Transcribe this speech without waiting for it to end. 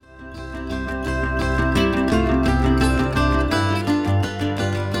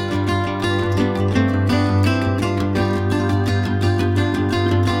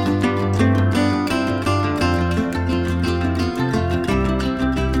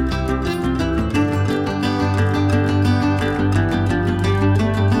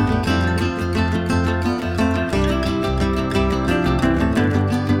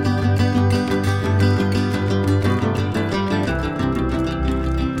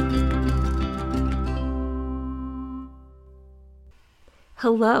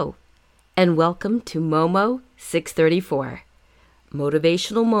Hello, and welcome to Momo 634,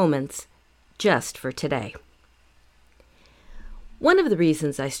 Motivational Moments Just for Today. One of the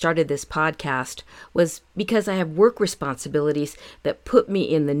reasons I started this podcast was because I have work responsibilities that put me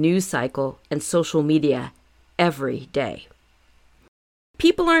in the news cycle and social media every day.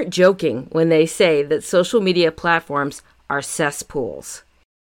 People aren't joking when they say that social media platforms are cesspools.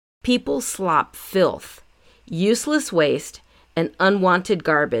 People slop filth, useless waste, and unwanted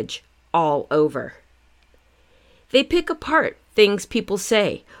garbage all over. They pick apart things people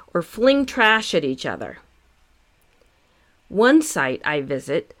say or fling trash at each other. One site I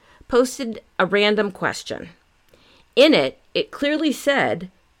visit posted a random question. In it, it clearly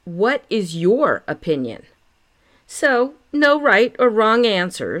said, "What is your opinion?" So, no right or wrong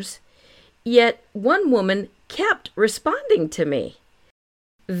answers, yet one woman kept responding to me.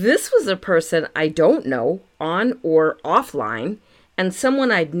 This was a person I don't know, on or offline, and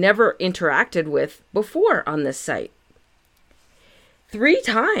someone I'd never interacted with before on this site. 3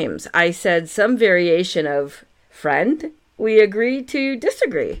 times I said some variation of, "Friend, we agree to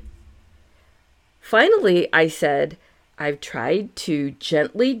disagree." Finally, I said, "I've tried to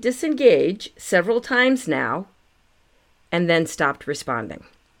gently disengage several times now," and then stopped responding.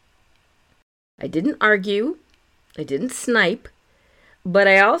 I didn't argue, I didn't snipe, but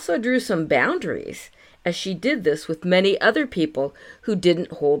I also drew some boundaries, as she did this with many other people who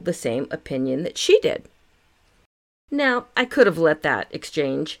didn't hold the same opinion that she did. Now, I could have let that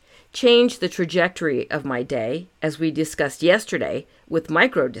exchange change the trajectory of my day, as we discussed yesterday, with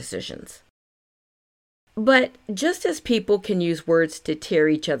micro decisions. But just as people can use words to tear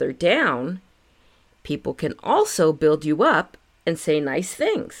each other down, people can also build you up and say nice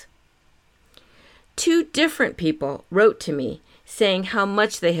things. 2 different people wrote to me saying how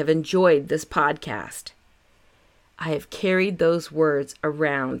much they have enjoyed this podcast. I have carried those words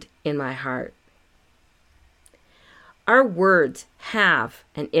around in my heart. Our words have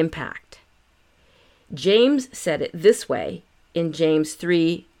an impact. James said it this way in James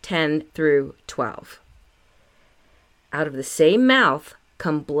 3:10 through 12. Out of the same mouth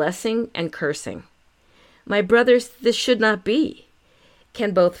come blessing and cursing. My brothers, this should not be.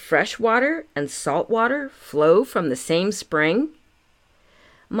 Can both fresh water and salt water flow from the same spring?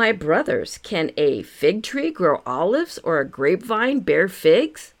 My brothers, can a fig tree grow olives or a grapevine bear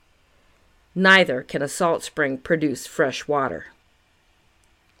figs? Neither can a salt spring produce fresh water.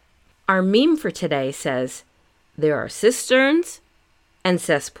 Our meme for today says, "There are cisterns and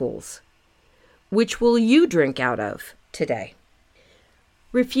cesspools. Which will you drink out of today?"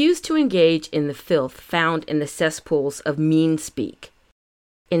 Refuse to engage in the filth found in the cesspools of mean speak.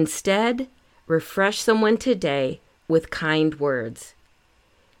 Instead, refresh someone today with kind words.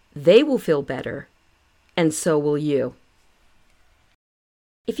 They will feel better, and so will you.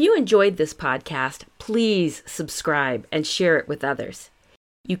 If you enjoyed this podcast, please subscribe and share it with others.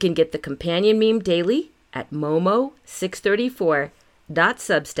 You can get the companion meme daily at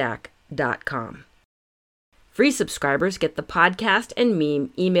momo634.substack.com. Free subscribers get the podcast and meme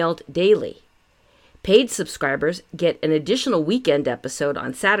emailed daily. Paid subscribers get an additional weekend episode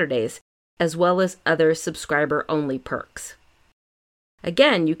on Saturdays, as well as other subscriber-only perks.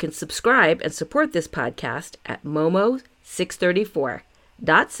 Again, you can subscribe and support this podcast at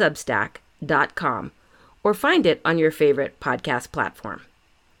momo634.substack.com or find it on your favorite podcast platform.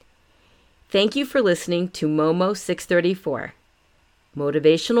 Thank you for listening to Momo 634,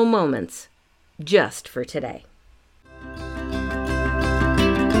 Motivational Moments Just for Today.